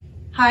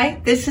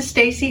Hi, this is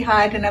Stacy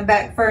Hyde, and I'm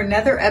back for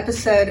another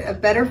episode of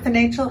Better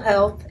Financial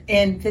Health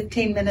in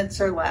 15 minutes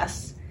or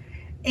less.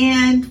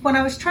 And when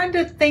I was trying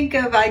to think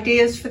of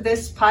ideas for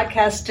this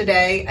podcast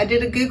today, I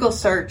did a Google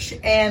search,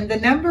 and the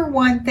number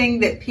one thing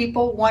that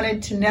people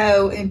wanted to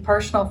know in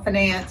personal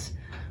finance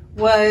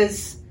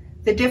was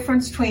the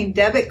difference between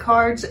debit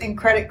cards and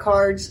credit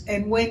cards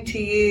and when to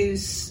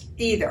use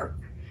either.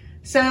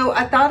 So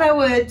I thought I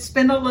would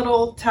spend a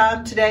little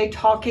time today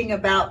talking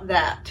about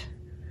that.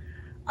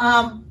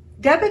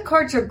 Debit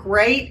cards are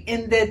great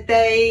in that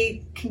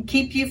they can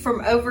keep you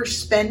from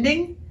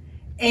overspending,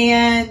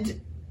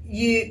 and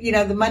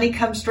the money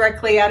comes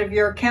directly out of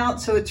your account.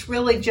 So it's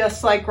really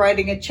just like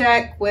writing a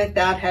check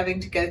without having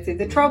to go through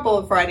the trouble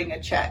of writing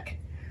a check.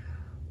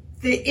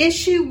 The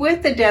issue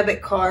with the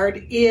debit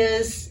card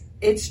is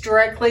it's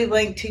directly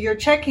linked to your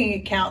checking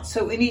account.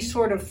 So any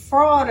sort of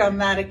fraud on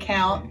that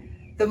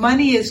account, the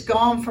money is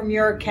gone from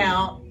your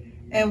account.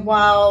 And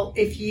while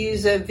if you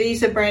use a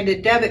Visa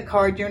branded debit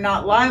card, you're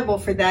not liable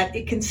for that,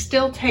 it can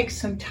still take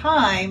some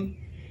time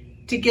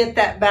to get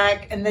that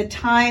back. And the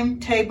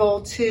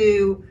timetable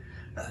to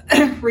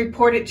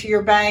report it to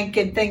your bank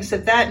and things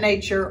of that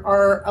nature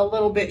are a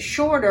little bit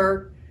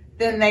shorter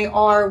than they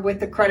are with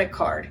the credit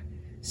card.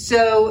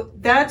 So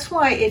that's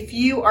why if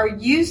you are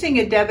using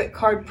a debit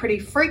card pretty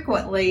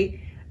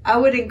frequently, I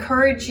would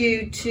encourage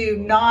you to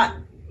not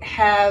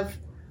have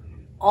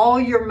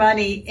all your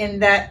money in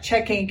that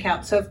checking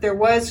account. So if there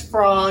was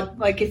fraud,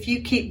 like if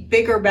you keep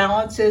bigger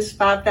balances,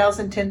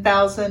 $5,000,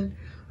 $10,000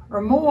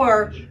 or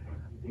more,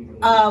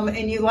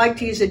 and you like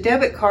to use a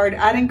debit card,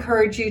 I'd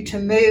encourage you to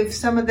move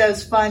some of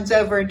those funds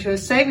over into a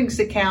savings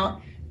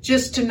account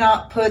just to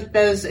not put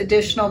those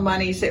additional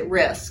monies at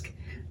risk.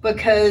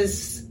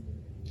 Because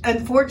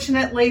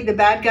unfortunately, the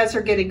bad guys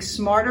are getting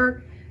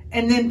smarter.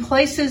 And then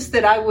places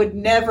that I would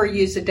never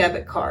use a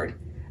debit card.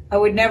 I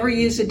would never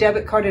use a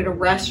debit card at a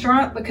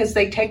restaurant because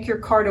they take your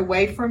card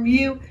away from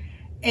you.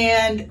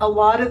 And a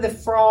lot of the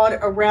fraud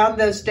around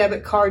those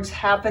debit cards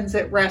happens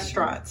at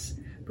restaurants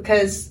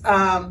because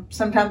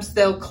sometimes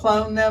they'll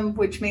clone them,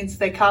 which means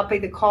they copy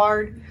the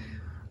card,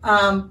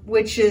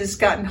 which has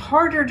gotten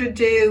harder to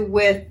do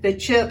with the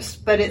chips,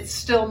 but it's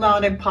still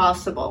not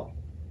impossible.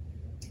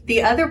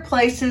 The other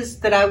places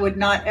that I would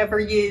not ever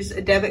use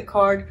a debit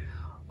card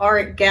are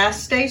at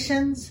gas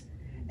stations.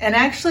 And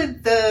actually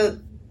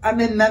I'm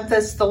in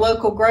Memphis, the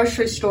local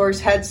grocery stores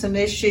had some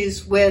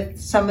issues with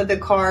some of the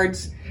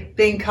cards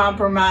being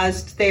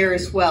compromised there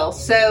as well.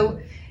 So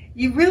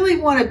you really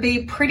want to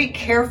be pretty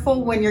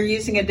careful when you're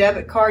using a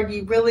debit card.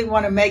 You really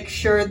want to make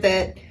sure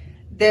that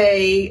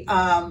they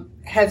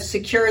have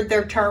secured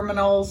their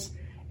terminals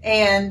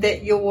and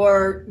that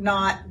you're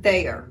not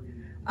there.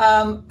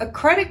 A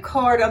credit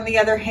card, on the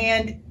other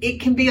hand,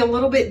 it can be a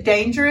little bit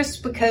dangerous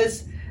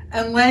because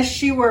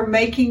unless you are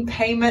making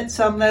payments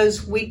on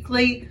those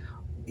weekly,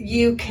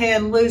 you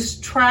can lose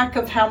track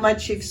of how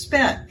much you've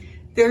spent.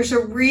 There's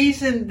a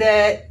reason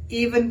that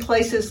even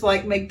places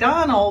like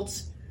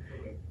McDonald's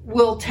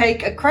will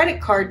take a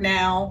credit card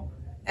now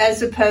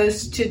as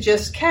opposed to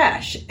just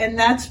cash. And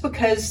that's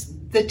because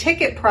the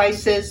ticket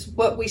prices,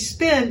 what we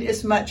spend,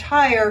 is much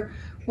higher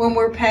when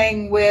we're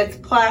paying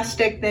with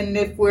plastic than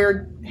if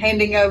we're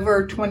handing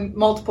over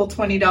multiple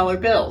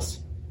 $20 bills.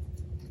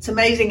 It's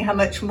amazing how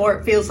much more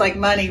it feels like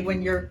money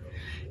when you're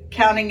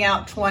counting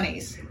out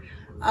 20s.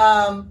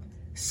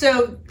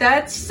 So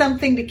that's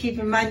something to keep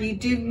in mind. You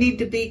do need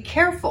to be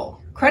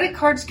careful. Credit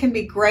cards can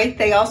be great.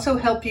 They also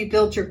help you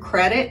build your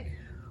credit.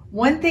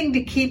 One thing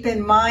to keep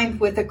in mind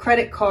with a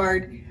credit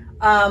card,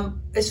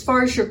 as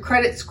far as your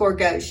credit score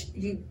goes,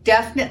 you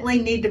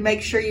definitely need to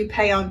make sure you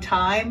pay on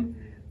time.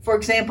 For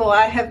example,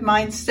 I have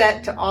mine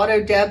set to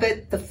auto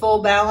debit the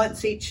full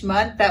balance each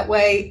month. That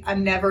way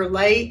I'm never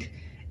late.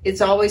 It's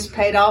always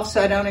paid off,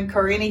 so I don't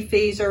incur any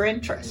fees or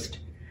interest.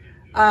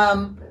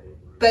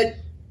 But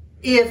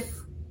if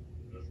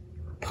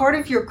part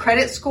of your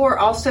credit score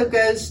also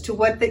goes to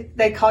what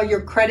they call your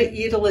credit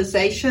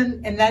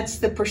utilization, and that's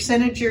the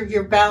percentage of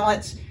your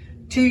balance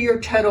to your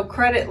total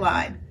credit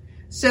line.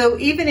 So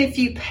even if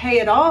you pay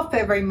it off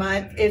every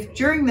month, if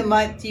during the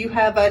month you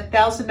have a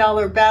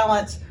 $1,000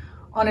 balance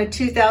on a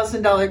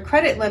 $2,000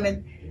 credit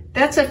limit,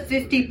 that's a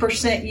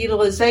 50%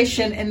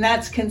 utilization, and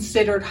that's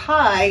considered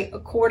high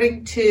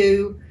according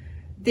to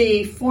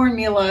the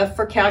formula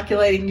for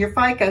calculating your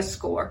FICO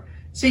score.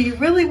 So you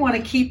really want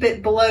to keep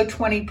it below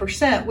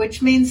 20%,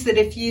 which means that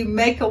if you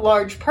make a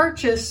large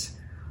purchase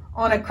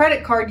on a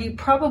credit card, you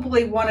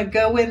probably want to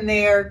go in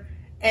there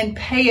and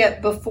pay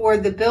it before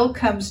the bill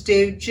comes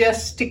due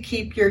just to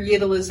keep your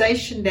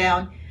utilization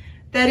down.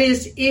 That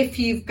is, if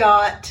you've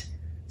got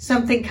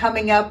something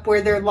coming up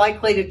where they're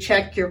likely to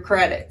check your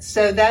credit.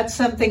 So that's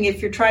something,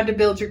 if you're trying to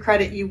build your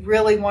credit, you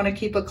really want to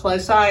keep a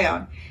close eye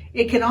on.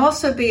 It can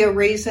also be a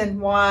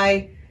reason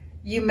why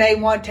you may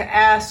want to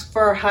ask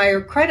for a higher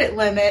credit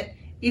limit,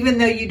 even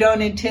though you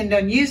don't intend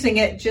on using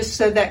it, just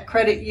so that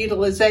credit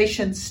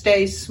utilization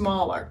stays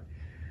smaller.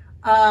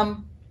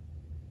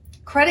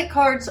 Credit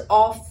cards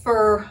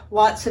offer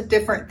lots of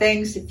different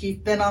things. If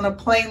you've been on a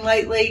plane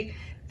lately,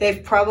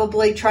 They've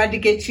probably tried to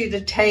get you to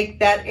take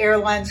that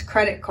airline's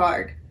credit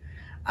card.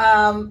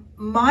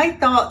 My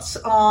thoughts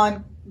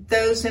on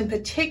those in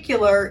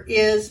particular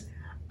is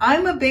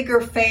I'm a bigger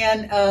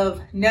fan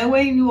of no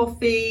annual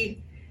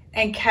fee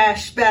and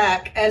cash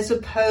back as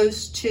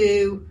opposed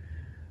to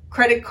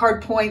credit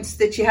card points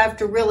that you have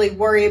to really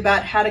worry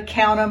about how to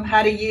count them,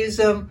 how to use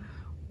them,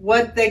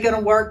 what they're going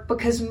to work,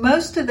 because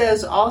most of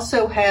those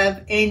also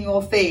have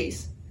annual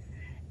fees.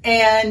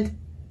 And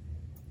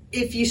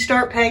if you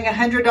start paying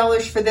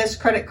 $100 for this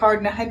credit card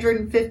and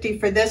 $150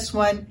 for this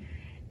one,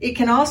 it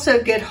can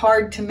also get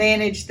hard to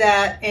manage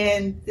that,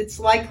 and it's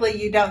likely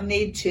you don't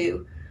need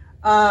to.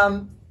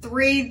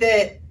 3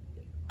 that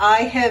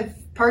I have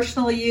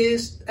personally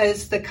used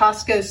is the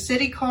Costco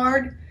City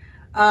Card.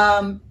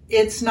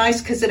 It's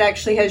nice because it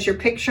actually has your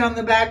picture on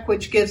the back,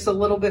 which gives a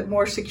little bit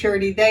more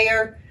security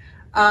there.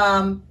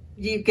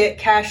 You get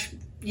cash.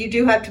 You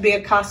do have to be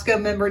a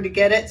Costco member to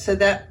get it, so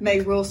that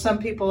may rule some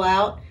people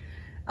out.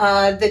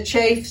 The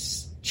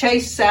Chase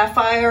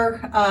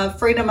Sapphire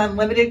Freedom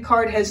Unlimited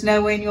card has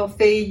no annual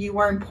fee. You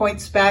earn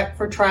points back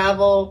for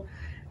travel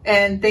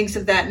and things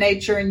of that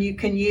nature, and you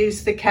can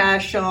use the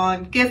cash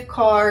on gift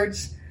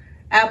cards,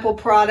 Apple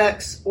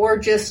products, or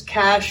just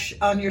cash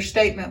on your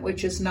statement,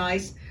 which is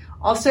nice.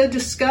 Also,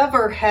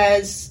 Discover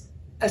has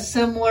a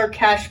similar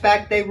cash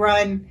back. They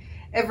run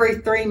every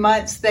 3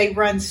 months. They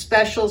run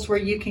specials where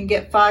you can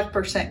get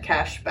 5%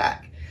 cash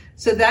back.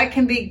 So that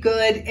can be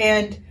good,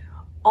 and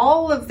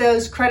all of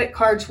those credit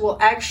cards will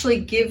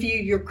actually give you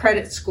your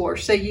credit score,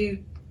 so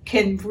you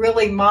can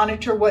really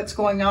monitor what's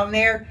going on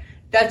there.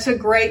 That's a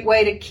great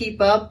way to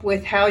keep up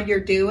with how you're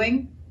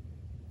doing.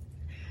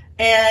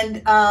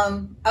 And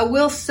I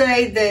will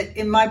say that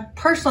in my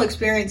personal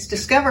experience,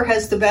 Discover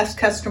has the best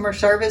customer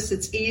service.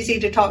 It's easy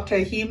to talk to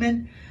a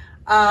human,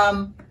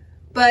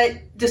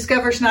 but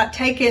Discover's not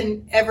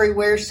taken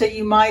everywhere, so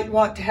you might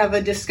want to have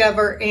a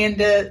Discover and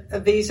a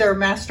Visa or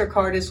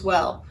MasterCard as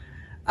well.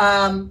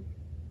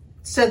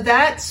 So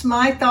that's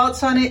my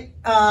thoughts on it.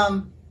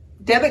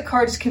 Debit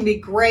cards can be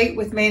great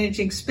with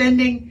managing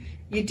spending.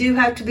 You do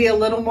have to be a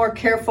little more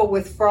careful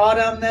with fraud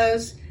on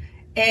those,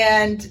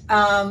 and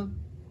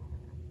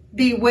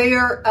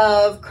beware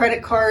of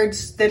credit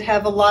cards that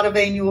have a lot of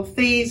annual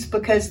fees,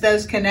 because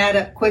those can add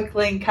up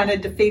quickly and kind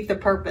of defeat the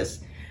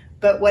purpose.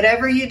 But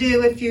whatever you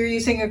do, if you're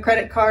using a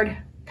credit card,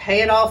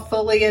 pay it off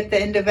fully at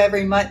the end of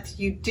every month.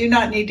 You do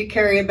not need to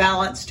carry a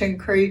balance to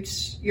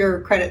increase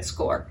your credit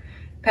score.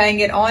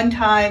 Paying it on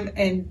time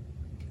and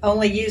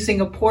only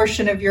using a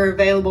portion of your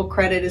available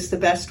credit is the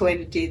best way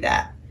to do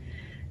that.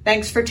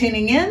 Thanks for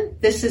tuning in.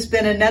 This has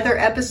been another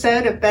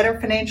episode of Better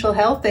Financial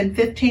Health in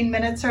 15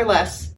 minutes or less.